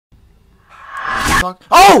talk?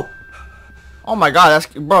 Oh! Oh my god,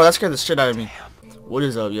 that scared the shit out of me. What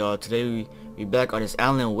is up, y'all? Today we back on this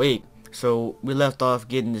Alan Wake. So we left off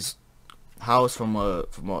getting this house from a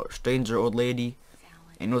stranger old lady,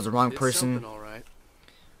 and it was the wrong person.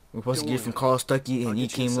 We're supposed to get it from Carl Stuckey, and he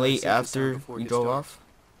came late after we drove off.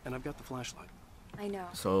 And I've got the flashlight. I know.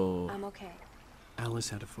 So I'm okay. Alice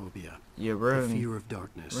had a phobia. yeah, the fear of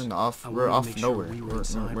darkness. We're off nowhere.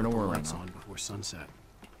 We're nowhere right now. On before sunset.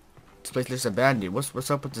 This place looks abandoned.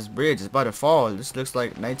 What's up with this bridge? It's about to fall. This looks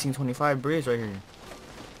like 1925 bridge right here.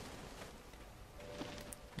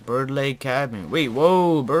 Bird Lake Cabin. Wait,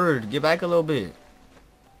 whoa, bird, get back a little bit.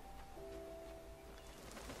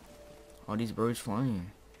 All these birds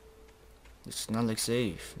flying. It's not like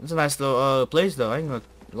safe. It's a nice little place though. I ain't gonna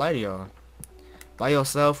lie to y'all. By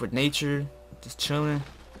yourself with nature, just chilling.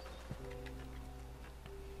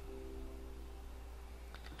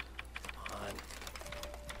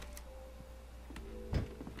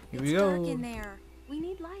 Here we go. It's dark in there. We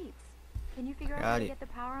need lights. Can you figure out how to get the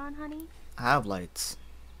power on, honey? I have lights.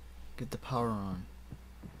 Get the power on.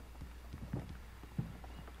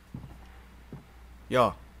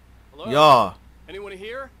 Yo. Hello? Yo. Anyone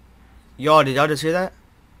here? Yo, did y'all just hear that?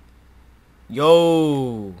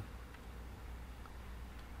 Yo.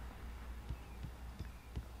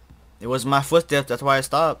 It was my footsteps, that's why I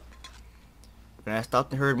stopped. When I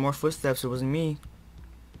stopped and heard more footsteps, it wasn't me.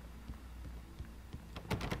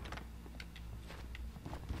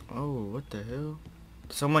 Oh, what the hell?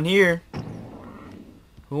 Someone here.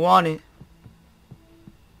 Who want it?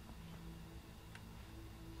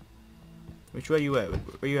 Which way you at?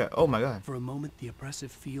 Where you at? Oh my god. For a moment, the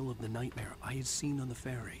oppressive feel of the nightmare I had seen on the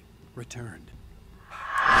ferry returned.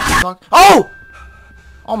 Oh!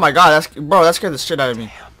 Oh my god, that scared the shit out of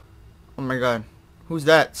me. Oh my god. Who's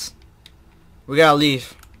that? We gotta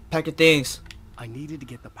leave. Pack your things. I needed to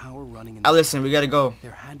get the power running in Listen, we gotta go.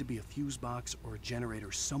 There had to be a fuse box or a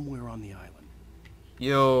generator somewhere on the island.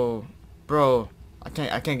 Yo, bro, I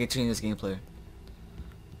can't continue this gameplay.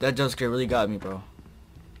 That jump scare really got me, bro.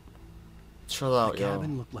 Chill out, the yo.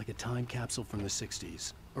 cabin looked like a time capsule from the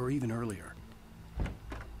 60s, or even earlier.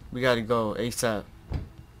 We gotta go ASAP.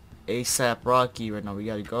 ASAP Rocky right now. We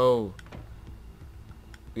gotta go.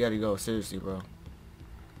 We gotta go, seriously, bro.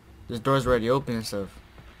 This door's already open and stuff.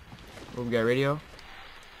 Oh, we got radio?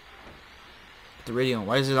 Put the radio on.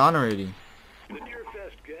 Why is it on already? The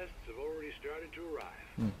Deerfest guests have already started to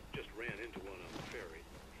arrive. Just ran into one on the ferry.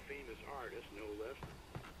 Famous artist, no less.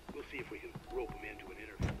 We'll see if we can rope him into an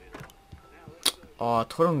interview later on. Now let's, Oh, I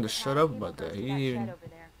told him to shut up about that. He didn't even...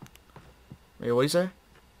 Wait, what'd you say?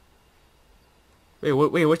 Wait,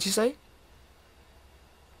 what'd you say?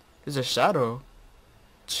 There's a shadow.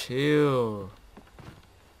 Chill.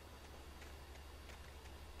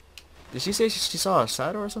 Did she say she saw a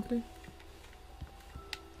shadow or something?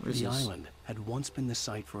 What is The this? island had once been the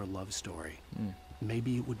site for a love story.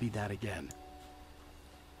 Maybe it would be that again.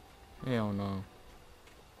 Hell no.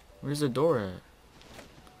 Where's the door at?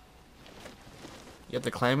 You have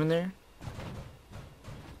to climb in there?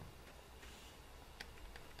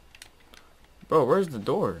 Bro, where's the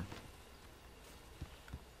door?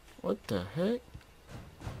 What the heck?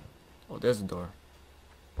 Oh, there's the door.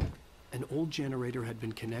 An old generator had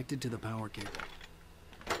been connected to the power cable.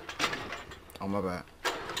 Oh, my bad.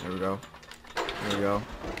 There we go. There we go.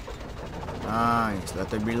 Nice. Let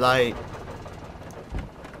there be light.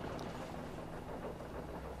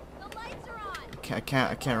 The lights are on. I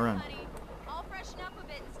can't run. Honey, I'll freshen up a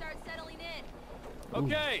bit and start settling in.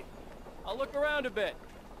 Okay. I'll look around a bit.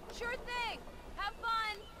 Sure thing. Have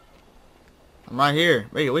fun. I'm right here.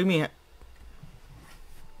 Wait, what do you mean?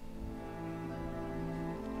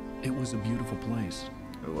 It was a beautiful place.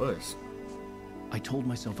 It was. I told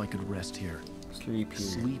myself I could rest here, sleep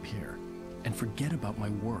here, and forget about my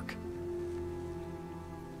work.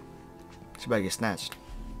 She about to get snatched.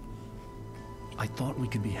 I thought we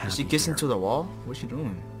could be happy. Is she kissing here. to the wall? What's she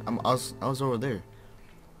doing? I was over there.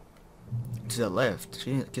 To the left.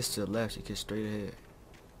 She didn't kiss to the left. She kissed straight ahead.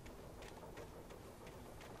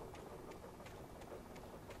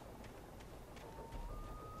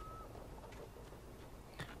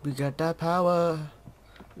 We got that power.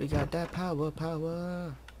 We got that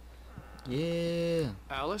power. Yeah.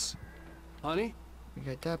 Alice? Honey? We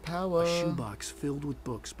got that power. A shoebox filled with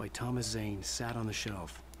books by Thomas Zane sat on the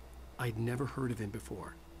shelf. I'd never heard of him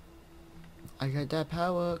before. I got that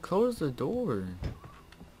power. Close the door.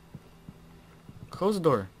 Close the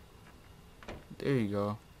door. There you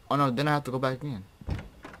go. Oh no, then I have to go back in.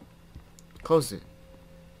 Close it.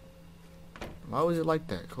 Why was it like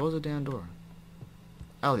that? Close the damn door.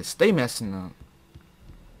 Alice, stay messing up.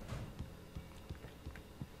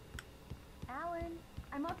 Alan,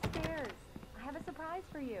 upstairs. I have a surprise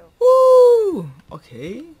for you. Woo!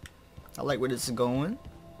 Okay. I like where this is going.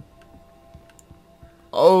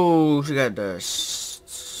 Oh, she got the...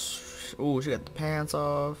 Oh, she got the pants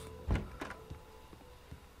off.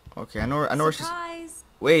 Okay, I know where she's... Surprise!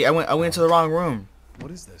 Wait, I went into the wrong room.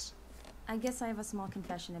 What is this? I guess I have a small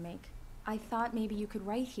confession to make. I thought maybe you could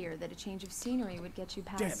write here that a change of scenery would get you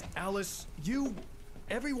Damn past... it, Alice,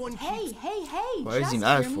 everyone Hey, hey, hey! Why is he just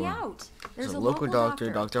mad hear me for? out. There's a local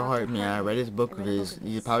doctor, Dr. Hartman. I read his book of his.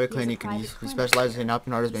 He's a private clinic and he specializes in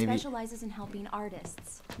helping artists, He maybe. specializes in helping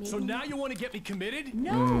artists. So Maybe- now you want to get me committed?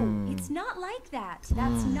 No, it's not like that.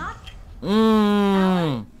 That's not...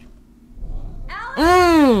 Mmm.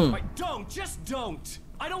 Alan! Mmm. Just don't!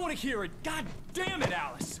 I don't want to hear it. God damn it,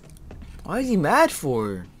 Alice! Why is he mad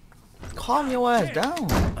for? Calm your ass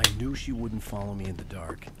down. I knew she wouldn't follow me in the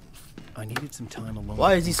dark. I needed some time alone.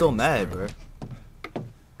 Why is he so mad, bro?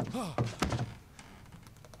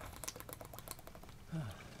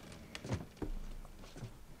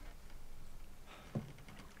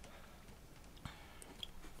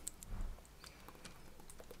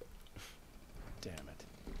 Damn it.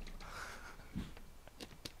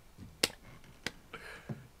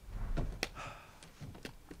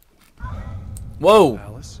 Whoa!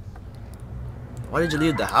 Alice? Why did you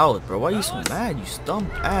leave the house, bro? Why are you so mad? You dumb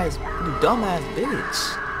ass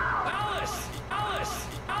bitch. Alice! Alice!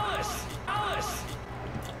 Alice! Alice!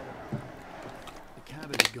 The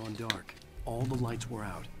cabin had gone dark. All the lights were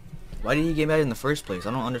out. Why did he get mad in the first place?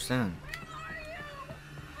 I don't understand.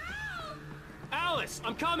 Alice,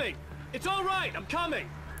 I'm coming. It's all right. I'm coming.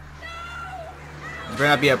 It better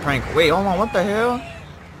not be a prank. Wait, hold on. What the hell?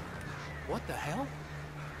 What the hell?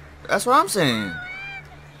 That's what I'm saying.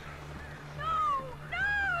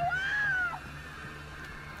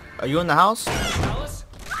 Are you in the house? Alice?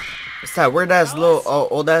 It's that weird ass little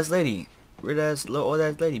old ass lady. Weird ass little old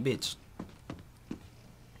ass lady, bitch.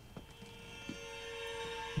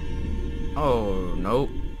 Oh nope,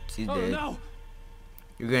 she's Oh dead. no.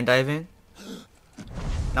 You're gonna dive in?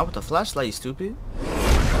 Not with the flashlight, you stupid.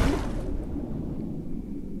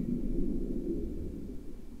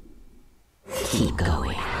 Keep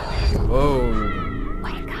going. Whoa.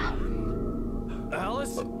 Wake up.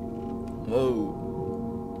 Alice? Whoa.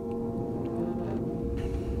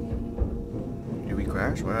 Did we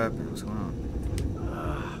crash? What happened? What's going on?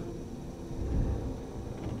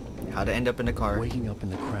 How'd it end up in the car? Waking up in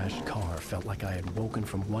the crashed car felt like I had woken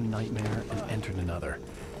from one nightmare and entered another.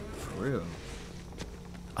 For real.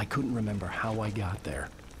 I couldn't remember how I got there.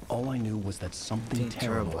 All I knew was that something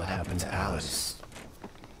terrible had happened to Alice.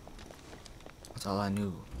 That's all I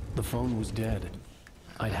knew. The phone was dead.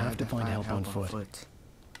 I'd have to find help on foot.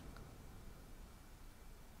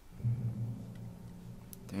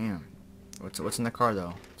 Damn. What's in the car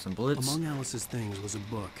though? Some bullets? Among Alice's things was a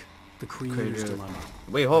book, The Creator's Creator. Dilemma.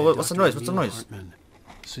 Wait, hold by on. What's the Dr. noise? What's the Neil noise? Hartman.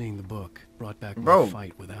 Seeing the book brought back Bro. my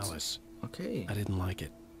fight with Alice. Okay. I didn't like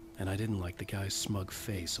it, and I didn't like the guy's smug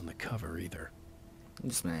face on the cover either.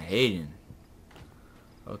 This man hating.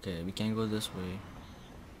 Okay, we can't go this way.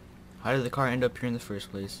 How did the car end up here in the first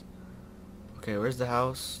place? Okay, where's the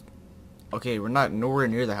house? Okay, we're not nowhere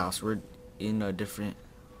near the house. We're in a different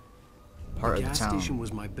part The of the gas town. station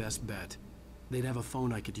was my best bet. They'd have a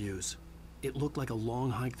phone I could use. It looked like a long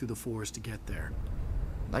hike through the forest to get there.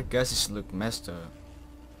 That gas station look messed up.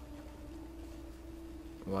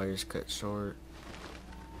 Wires cut short.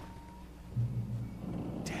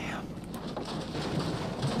 Damn.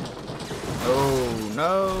 Oh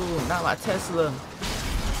no, not my Tesla.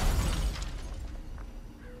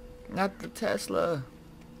 Not the Tesla.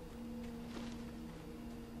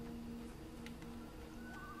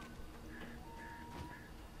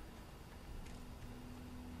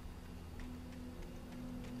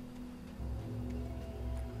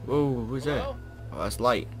 Whoa, who's that? Hello? Oh, that's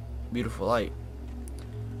light. Beautiful light.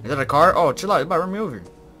 Is that a car? Oh, chill out. It's about to run me over.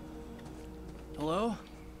 Hello?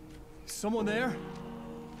 Someone there?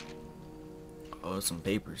 Oh, some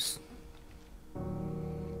papers.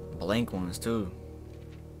 Blank ones, too.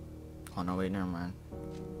 Oh, no, wait, never mind.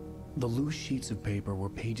 The loose sheets of paper were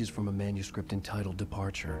pages from a manuscript entitled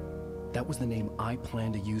Departure. That was the name I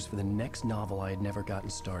planned to use for the next novel I had never gotten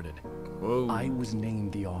started. Whoa. I was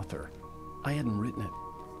named the author. I hadn't written it.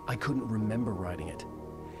 I couldn't remember writing it.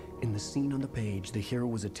 In the scene on the page, the hero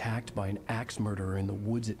was attacked by an axe murderer in the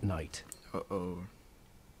woods at night. Uh-oh.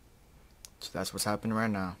 So that's what's happening right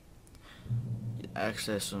now.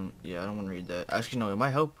 Access some... Yeah, I don't want to read that. Actually, no, it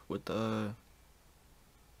might help with the...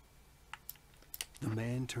 The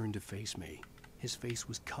man turned to face me. His face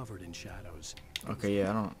was covered in shadows. Okay, yeah,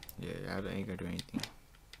 I don't... Yeah, I ain't gonna do anything.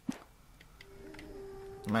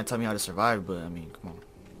 You might tell me how to survive, but, I mean, come on.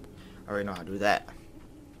 already know how to do that.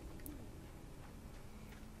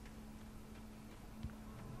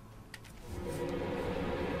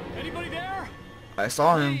 Anybody there? I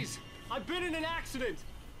saw him. Please, I've been in an accident.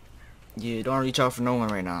 Yeah, don't reach out for no one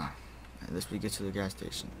right now. Unless we get to the gas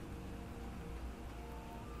station.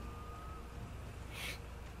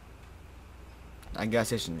 That gas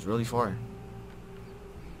station is really far.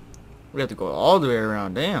 We have to go all the way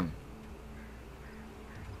around. Damn.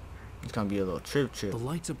 It's gonna be a little trip. The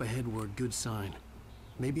lights up ahead were a good sign.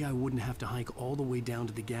 Maybe I wouldn't have to hike all the way down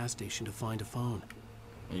to the gas station to find a phone.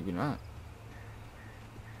 Maybe not.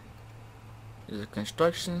 There's a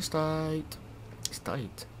construction site. It's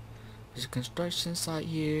tight. There's a construction site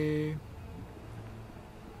here.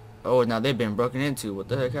 Oh, now they've been broken into. What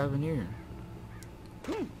the heck happened here?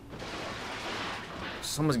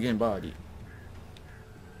 Someone's getting bodied.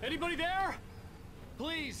 Anybody there?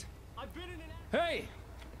 Please, I've been in an Hey!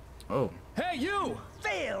 Oh. Hey, you!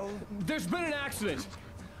 Phil! There's been an accident.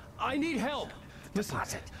 I need help. Listen,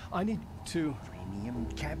 I need to... Premium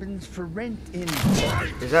cabins for rent in...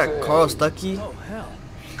 Is that Carl Stuckey? Oh, hell.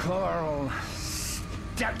 Carl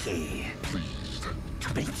Stuckey. Pleased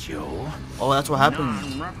to meet you. Oh, that's what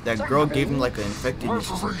happened. That girl gave him like an infected...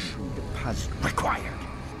 Deposit required.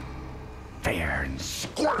 Fair and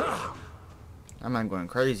square. That man going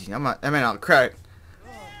crazy. That man out crack.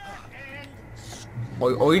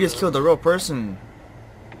 Oh, he just killed a real person.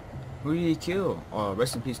 Who did he kill? Oh,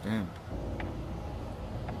 rest in peace to him.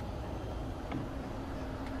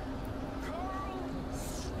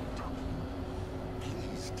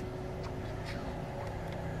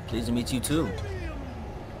 Pleased to meet you too.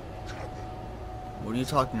 What are you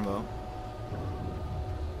talking about?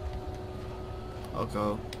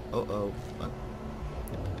 Okay. Uh-oh.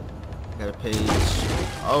 Got a page.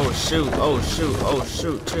 Oh shoot. Oh shoot. Oh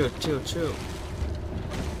shoot. Chill.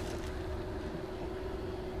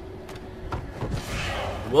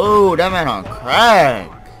 Whoa, that man on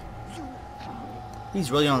crack.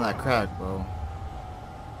 He's really on that crack, bro.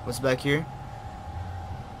 What's back here?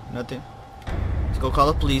 Nothing. Let's go call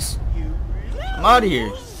the police. I'm out of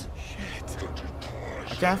here.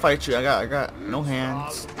 I can't fight you. I got no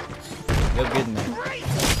hands. You're good in there.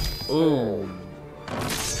 Ooh.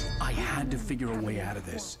 I had to figure a way out of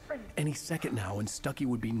this. Any second now, and Stuckey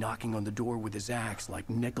would be knocking on the door with his axe like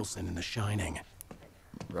Nicholson in The Shining.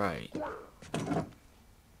 Right.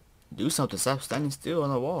 Do something. Stop standing still on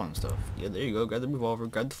the wall and stuff. Yeah, there you go. Grab the revolver.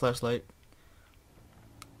 Grab the flashlight.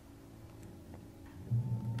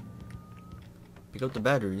 Pick up the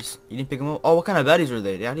batteries. You didn't pick them up? Oh, what kind of batteries were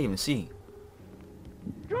they? I didn't even see.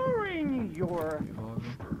 During your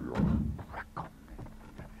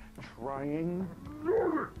trying.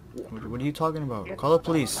 What are you talking about? Call the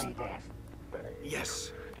police.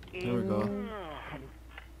 Yes. There we go.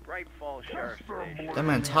 Bright Falls Sheriff's Station. That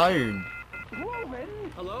man tired.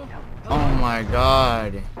 Hello? Oh my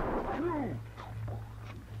god.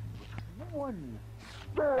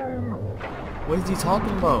 What is he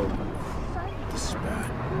talking about? This is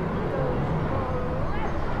bad.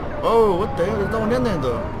 Oh, what the hell? There's no one in there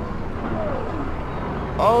though.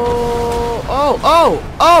 Oh!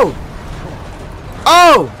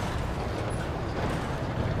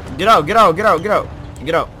 Get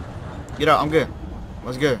out. I'm good.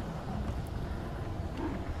 What's good?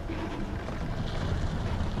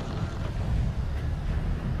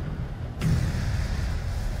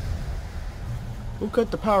 Who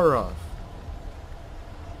cut the power off?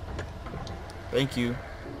 Thank you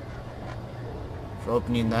for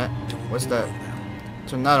opening that. What's that?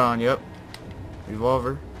 Turn that on, yep.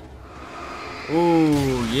 Revolver.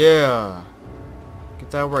 Ooh, yeah.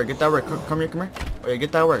 Get that work. Come here. Oh yeah,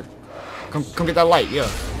 get that work. Come get that light, yeah.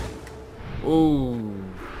 Ooh.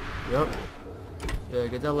 Yep. Yeah,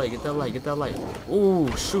 get that light. Ooh,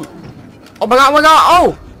 shoot. Oh my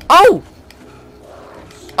god,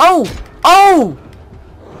 Oh!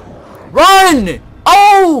 Run!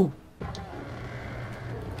 Oh!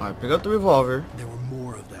 Alright, pick up the revolver. There were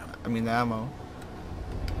more of them. I mean the ammo.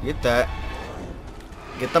 Get that.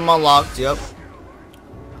 Get them unlocked, yep.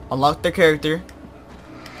 Unlock their character.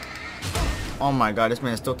 Oh my god, this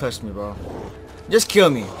man still touched me, bro. Just kill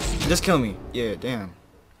me. Yeah, damn.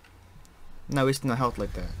 I'm not wasting my health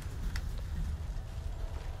like that.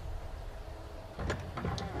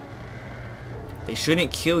 They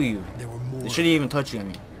shouldn't kill you. There were more. They shouldn't even touch you, I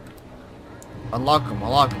mean. Unlock them.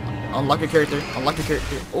 Unlock your character.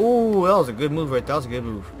 Ooh, that was a good move right there.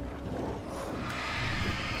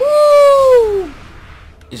 Woo!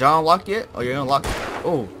 Is y'all unlocked yet? Oh, you're unlocked.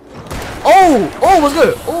 Oh, what's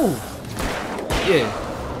good? Oh, yeah.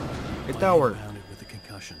 Get that work. With a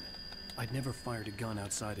concussion. I'd never fired a gun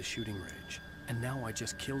outside a shooting range, And now I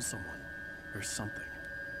just killed someone. Or something.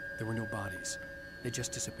 There were no bodies. They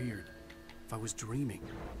just disappeared. If I was dreaming,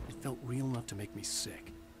 it felt real enough to make me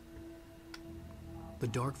sick. The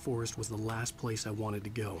dark forest was the last place I wanted to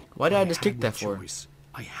go. Why did I just had kick no that for? choice.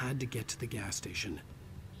 I had to get to the gas station.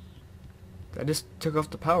 I just took off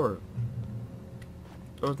the power.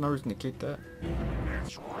 There was no reason to kick that.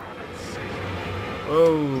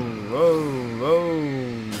 Whoa, whoa,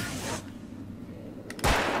 whoa.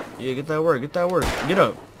 Yeah, get that work, get that work. Get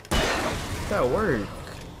up. Get that work.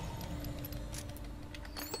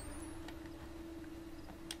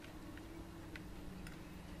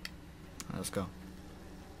 Alright, let's go.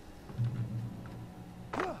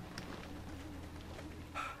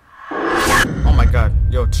 Oh my god.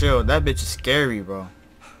 Yo, chill. That bitch is scary, bro.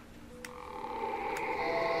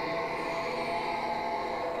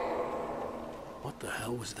 What the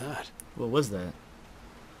hell was that? What was that?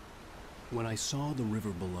 When I saw the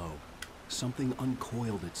river below, something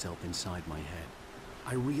uncoiled itself inside my head.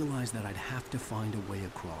 I realized that I'd have to find a way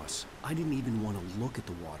across. I didn't even want to look at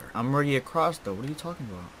the water. I'm already across though. What are you talking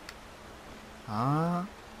about? Huh?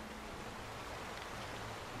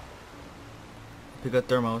 Pick up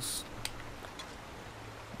thermos.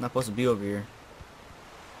 Not supposed to be over here.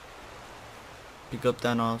 Pick up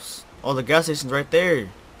Thanos. Oh, the gas station's right there.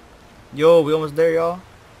 Yo, we almost there, y'all.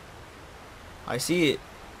 I see it.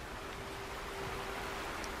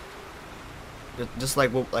 Just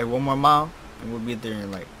like one more mile, and we'll be there in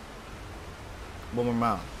like one more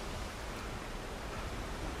mile.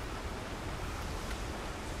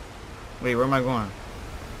 Wait, where am I going?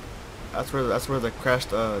 That's where the crashed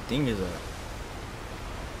thing is at.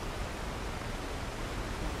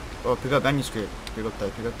 Oh, pick up manuscript. Pick up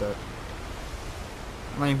that. Pick up that.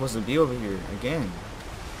 I'm not even supposed to be over here again.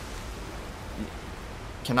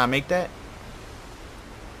 Can I make that?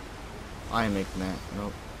 I ain't making that.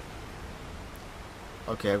 Nope.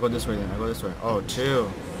 Okay, I go this way then. I go this way. Oh,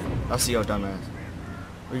 chill. I see your dumbass.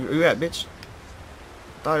 Where you at, bitch?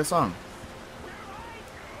 Thought it's on.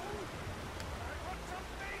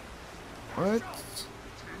 What?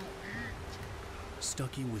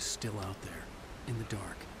 Stucky was still out there, in the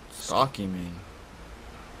dark. Stalking me.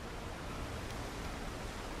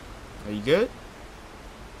 Are you good?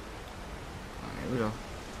 Alright, here we go.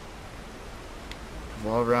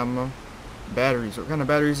 Revolver ammo. Batteries. What kind of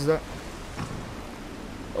batteries is that?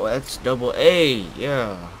 Oh, that's double A.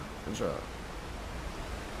 Yeah. Good job.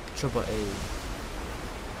 Triple A.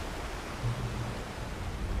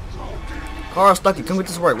 Carl Stucky, come get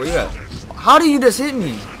this work. Where you at? How do you just hit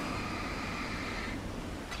me?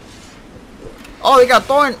 Oh, they got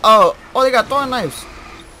throwing. Oh, they got throwing knives.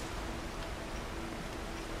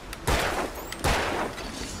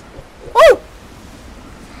 Woo!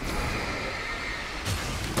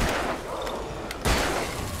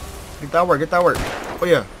 Get that work. Get that work. Oh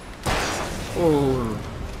yeah. Oh.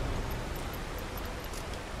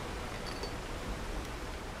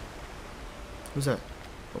 Who's that?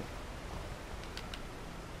 Oh.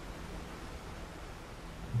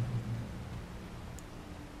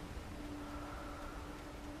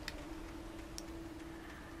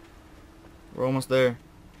 We're almost there.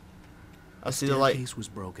 I see the light. The staircase was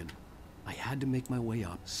broken. I had to make my way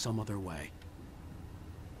up some other way.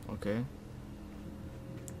 Okay.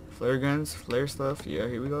 Flare guns, flare stuff. Yeah,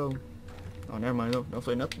 here we go. Oh, never mind. No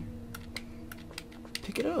flare nothing.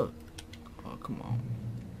 Pick it up. Oh, come on.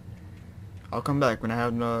 I'll come back when I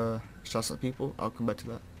have shots at people. I'll come back to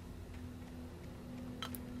that.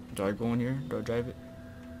 Do I go in here? Do I drive it?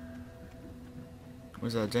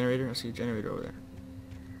 Where's that generator? I see a generator over there.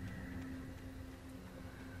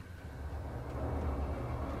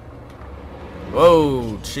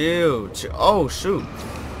 Whoa, chill, chill. Oh shoot.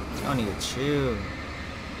 I need to chill.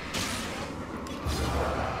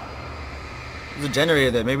 There's a generator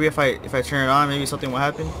there. Maybe if I turn it on, maybe something will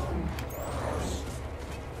happen.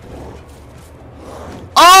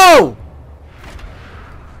 Oh!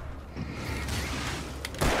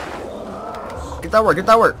 Get that work, get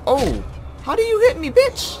that work. Oh! How do you hit me,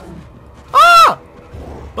 bitch? Ah!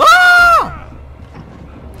 Ah!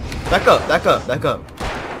 Back up, back up, back up.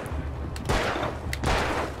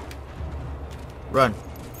 Run.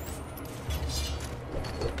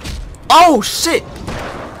 Oh shit!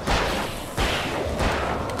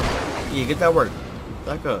 Yeah, get that work.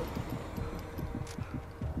 Back up.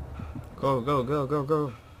 Go, go, go, go,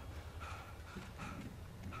 go.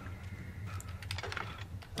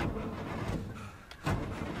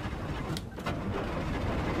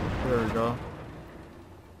 There we go.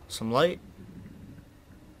 Some light.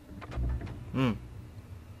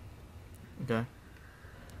 Okay.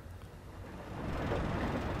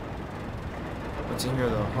 What's in here?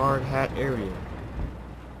 The hard hat area.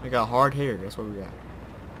 We got hard hair. That's what we got.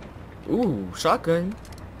 Ooh, shotgun.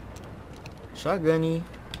 Shotgunny.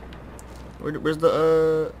 Where's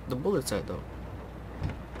the bullets at though?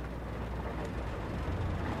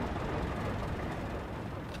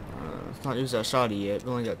 Let's not use that shotty yet.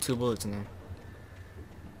 We only got 2 bullets in there.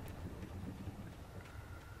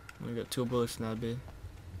 We got 2 bullets in that bit.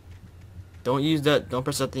 Don't use that. Don't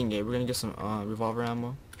press that thing yet. We're gonna get some revolver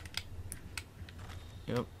ammo.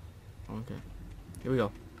 Yep. Okay. Here we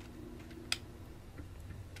go.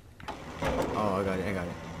 Oh, I got it. I got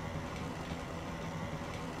it.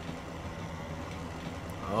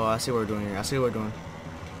 Oh, I see what we're doing here. I see what we're doing.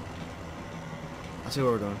 I see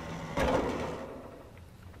what we're doing.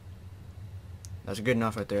 That's good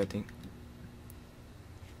enough right there, I think.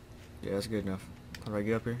 Yeah, that's good enough. How do I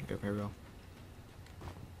get up here? Yep, here we go.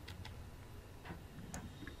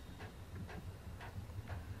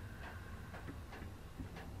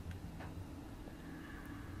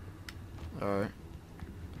 Alright.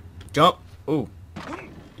 Jump! Ooh.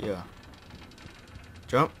 Yeah.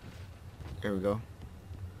 Jump. There we go.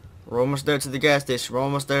 We're almost there to the gas station. We're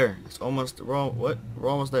almost there. It's almost... We're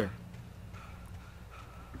almost there.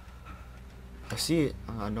 I see it.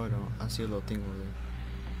 Oh, no, I don't. I see a little thing over there.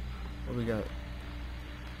 What we got?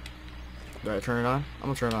 Do I turn it on? I'm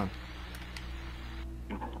gonna turn it on.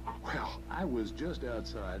 Well, I was just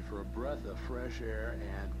outside for a breath of fresh air,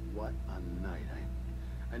 and what a night.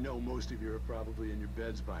 I know most of you are probably in your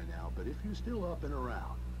beds by now, but if you're still up and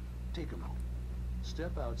around, take a moment.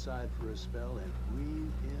 Step outside for a spell and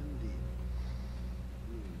breathe in deep.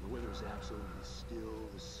 The weather is absolutely still.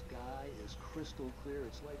 The sky is crystal clear.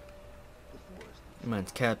 It's like the forest.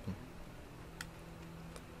 Man's capping.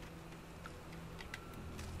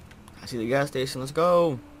 I see the gas station. Let's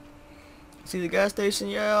go. I see the gas station.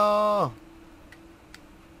 Yeah.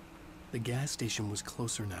 The gas station was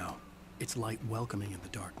closer now, its light welcoming in the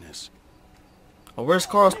darkness. Oh, where's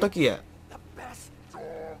Carl Stucky at? The best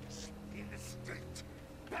dogs in the state.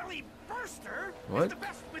 Belly Burster What? is the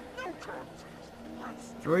best with no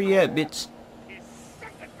contest. Where you at, bitch? Is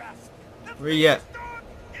second best. The Where you at? dog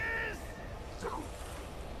is...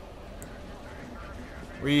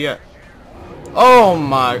 Where you at? Oh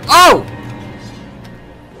my! Oh!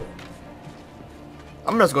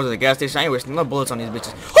 I'm gonna just go to the gas station. I ain't wasting no bullets on these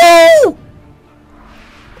bitches. Oh!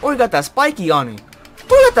 Oh, he got that spiky on him.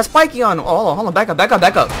 Oh, he got that spiky on him. Oh, hold on, back up, back up,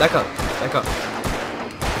 back up, back up, back up.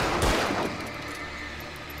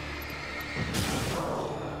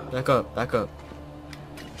 Back up, back up.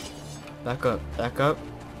 Back up, back up.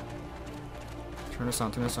 Turn this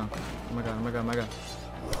on, turn this on. Oh my god, oh my god, oh my god.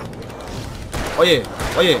 Oh yeah,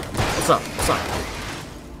 oh yeah. What's up, what's up?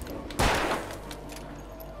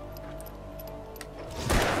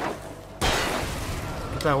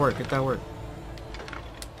 Get that work, get that work.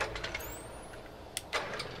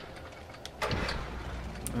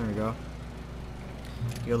 There we go.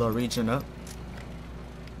 Get a little reaching up.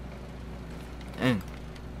 And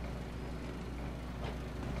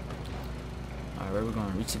alright, where we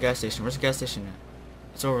going? Reach the gas station. Where's the gas station at?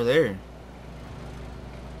 It's over there.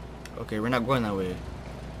 Okay, we're not going that way.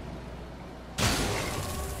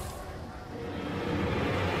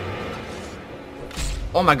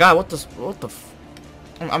 Oh my god, what the f...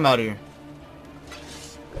 I'm out of here.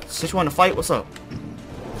 Since you want to fight, what's up?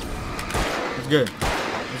 It's good.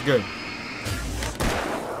 It's good.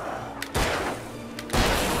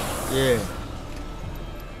 Yeah.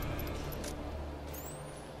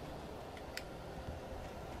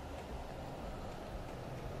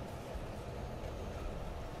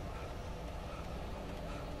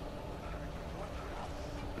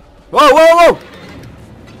 Whoa, whoa, whoa!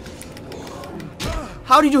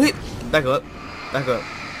 How did you hit? Back up. Back up.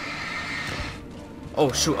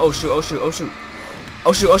 Oh shoot, oh shoot, oh shoot, oh shoot.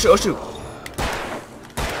 Oh shoot, oh shoot, oh shoot.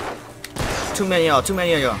 Too many y'all, too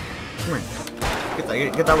many of y'all. Come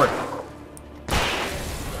here. Get that work.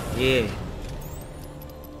 Yeah.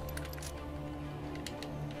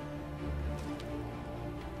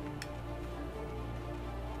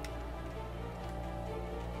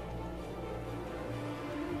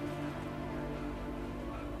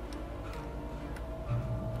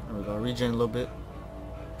 There we go, regen a little bit.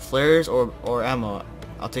 Flares or ammo.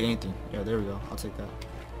 I'll take anything. Yeah, there we go. I'll take that.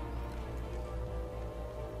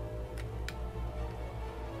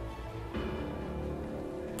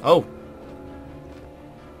 Oh!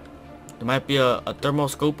 There might be a thermal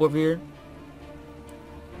scope over here.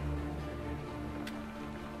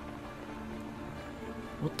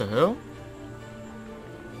 What the hell?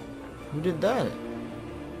 Who did that?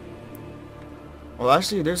 Well,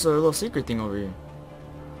 actually, there's a little secret thing over here.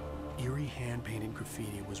 Eerie hand-painted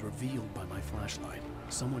graffiti was revealed by my flashlight.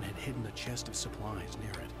 Someone had hidden a chest of supplies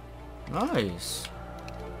near it. Nice.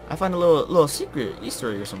 I find a little secret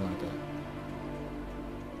Easter egg or something like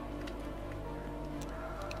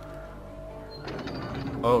that.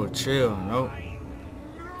 Oh, chill. Nope.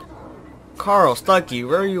 Carl, Stucky,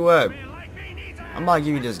 where are you at? I'm about to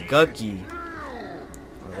give you this gun key.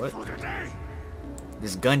 Or what?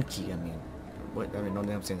 This gun key, I mean. What? I mean, no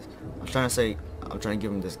damn sense. I'm trying to say, I'm trying to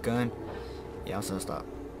give him this gun. Yeah, I'm gonna stop.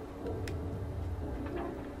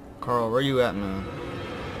 Carl, where you at, man?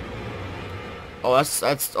 Oh, that's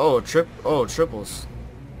triples. Come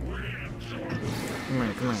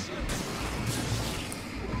here, come here.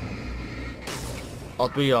 All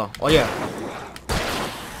three y'all. Oh yeah.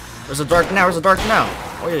 There's a dark now. There's a dark now.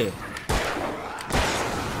 Oh yeah.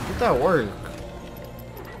 Get that work.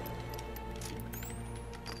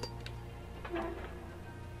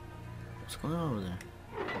 What's going on over there?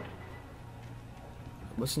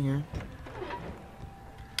 What's in here?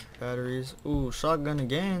 Batteries. Ooh, shotgun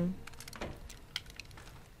again.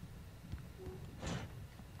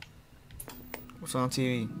 What's on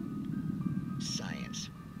TV? Science.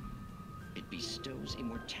 It bestows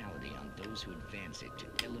immortality on those who advance it to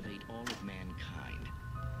elevate all of mankind.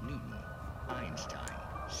 Newton, Einstein,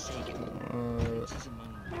 Sagan, princes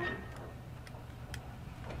among women.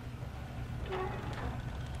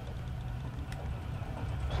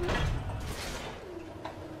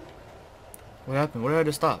 What happened? Where did I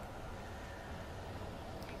just stop?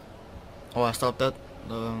 Oh, I stopped that.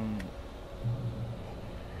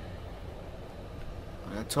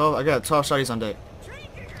 I got 12 shotties on deck.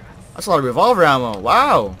 That's a lot of revolver ammo.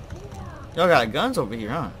 Wow. Y'all got guns over here,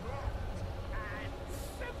 huh?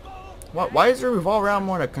 Why is there revolver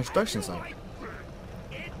ammo on a construction site?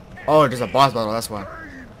 Oh, there's a boss battle, that's why.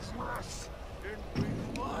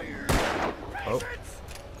 Oh.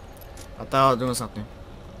 I thought I was doing something.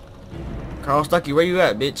 Carl Stucky, where you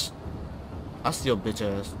at, bitch? I see your bitch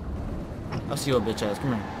ass. I see your bitch ass.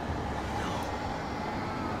 Come here.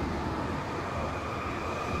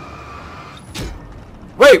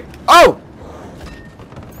 Wait! Oh!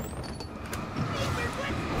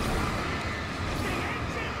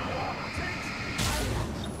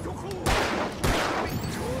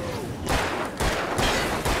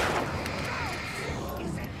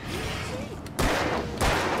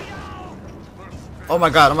 Oh my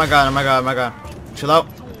god, oh my god, oh my god, oh my god. Chill out.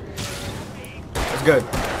 That's good.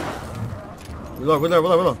 Reload, reload,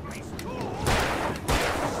 reload, reload.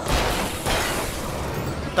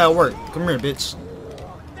 Let that work. Come here, bitch.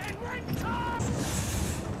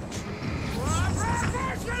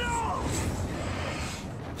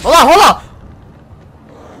 Hold on, hold on!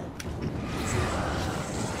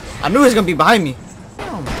 I knew he was gonna be behind me.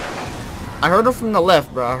 I heard him from the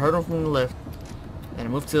left, bro. I heard him from the left. And I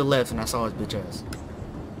moved to the left and I saw his bitch ass.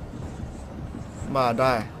 I'm about to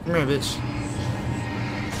die. Come here, bitch.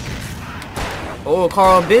 Oh,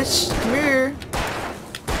 Carl, bitch. Come here.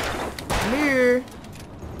 Come here.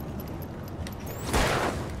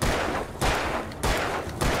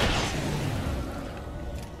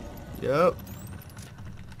 Yep.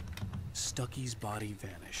 Stucky's body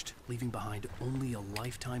vanished, leaving behind only a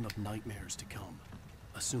lifetime of nightmares to come,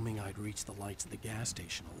 assuming I'd reach the lights of the gas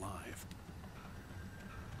station alive.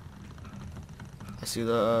 I see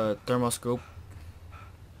the thermoscope.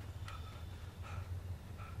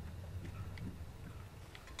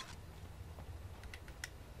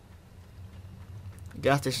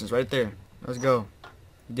 Gas station's right there. Let's go.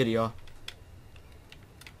 You did it, y'all.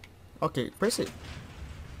 Okay, press it.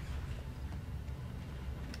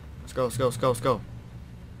 Let's go, let's go, let's go, let's go.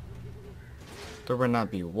 There will not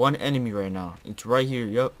be one enemy right now. It's right here.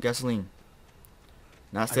 Yup, gasoline.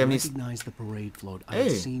 Not 70. I recognize the parade float I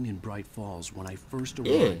had seen in Bright Falls when I first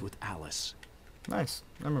arrived with Alice. Nice.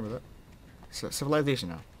 I remember that. Civilization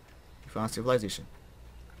now. You found civilization.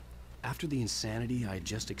 After the insanity I had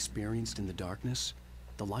just experienced in the darkness,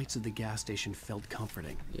 the lights of the gas station felt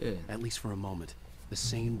comforting. Yeah. At least for a moment. The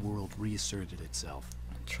sane world reasserted itself.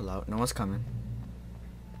 Chill out. No one's coming.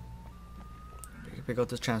 Pick up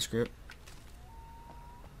this transcript.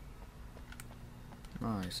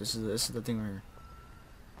 Nice. This is the thing right here.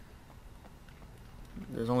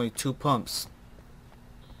 There's only 2 pumps.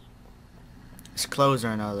 It's closed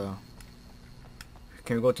right now though.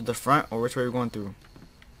 Can we go to the front or which way are we going through?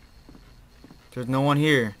 There's no one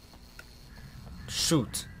here.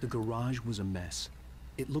 Shoot. The garage was a mess.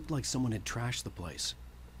 It looked like someone had trashed the place,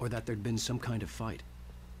 or that there'd been some kind of fight.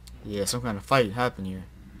 Yeah, some kind of fight happened here.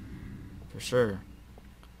 For sure.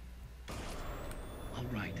 All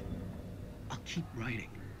right. I'll keep writing.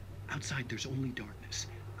 Outside there's only darkness.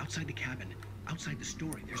 Outside the cabin, outside the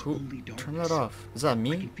story, there's only darkness. Turn that off. Is that I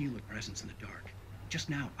me? can feel a presence in the dark. Just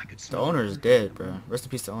now, I could The smell owner is her dead, perfume. bro. Rest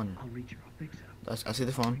in peace, the owner. I'll reach her. I'll fix it. I see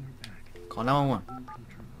the phone. Bring her back. Call 911. Come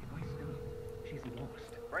true. If I stop, she's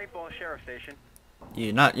lost. Rainbow Sheriff Station.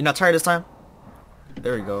 Yeah, you're not tired this time?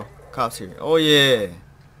 There we go. Cops here. Oh yeah.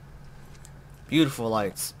 Beautiful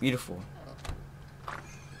lights. Beautiful.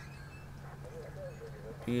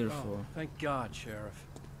 Beautiful. Oh, thank God, Sheriff.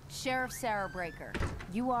 Sheriff Sarah Breaker.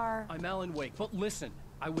 You are... I'm Alan Wake, but listen.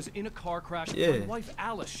 I was in a car crash. Yeah. My wife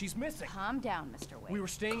Alice, she's missing. Calm down, Mr. Wake. We were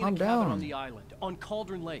staying Calm in a cabin down. on the island, on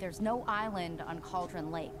Cauldron Lake. There's no island on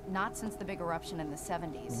Cauldron Lake. Not since the big eruption in the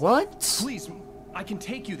 70s. What? Please, I can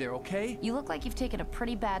take you there, okay? You look like you've taken a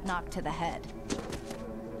pretty bad knock to the head.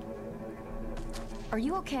 Are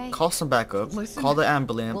you okay? Call some backup. Listen. Call the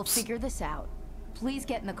ambulance. We'll figure this out. Please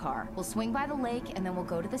get in the car. We'll swing by the lake and then we'll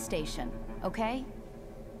go to the station. Okay?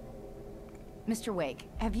 Mr. Wake,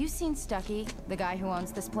 have you seen Stucky, the guy who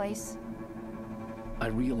owns this place? I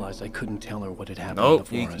realized I couldn't tell her what had happened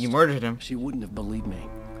Nope, in the forest. you murdered him. She wouldn't have believed me.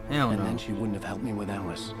 Hell And no. then she wouldn't have helped me with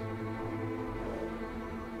Alice.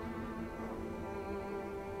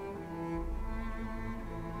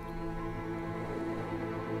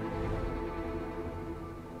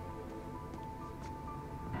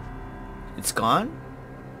 It's gone?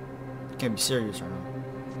 You can't be serious right now.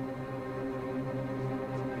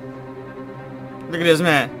 Look at this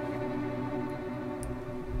man.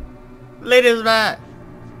 Look at this man.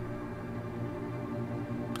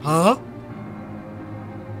 Huh?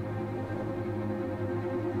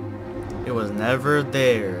 It was never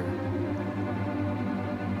there.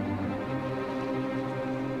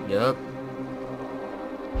 Yup.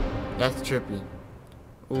 That's trippy.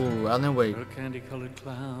 Ooh, Alan Wake. A candy-colored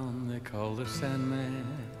clown they call the Sandman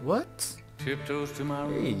What? tiptoes to my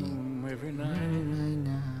Hey. room every night,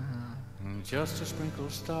 just to sprinkle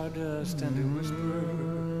stardust and to whisper,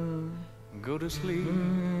 "Go to sleep,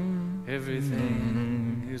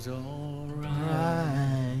 everything is alright."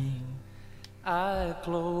 I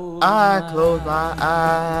close my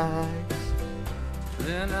eyes,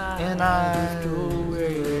 then and I I drift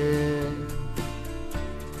away.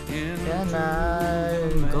 and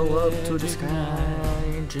I go up to the sky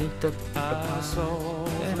and drink the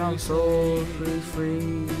and I'm so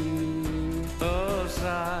free.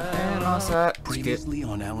 And on side. Previously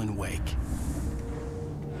on Alan Wake.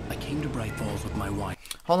 I came to Bright Falls with my wife.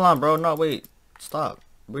 Hold on, bro. No, wait. Stop.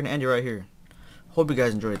 We're gonna end it right here. Hope you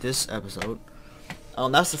guys enjoyed this episode.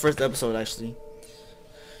 That's the first episode, actually.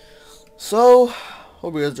 So,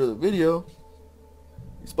 hope you guys enjoyed the video.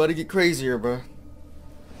 It's about to get crazier, bro.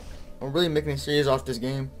 I'm really making a series off this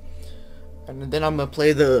game. And then I'm gonna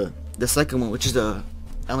play the second one, which is the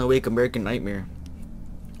Alan Wake American Nightmare.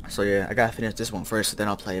 So yeah, I gotta finish this one first, then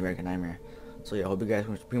I'll play American Nightmare. So yeah, I hope you guys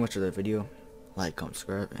pretty much enjoyed the video. Like, comment,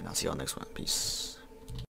 subscribe, and I'll see y'all next one. Peace.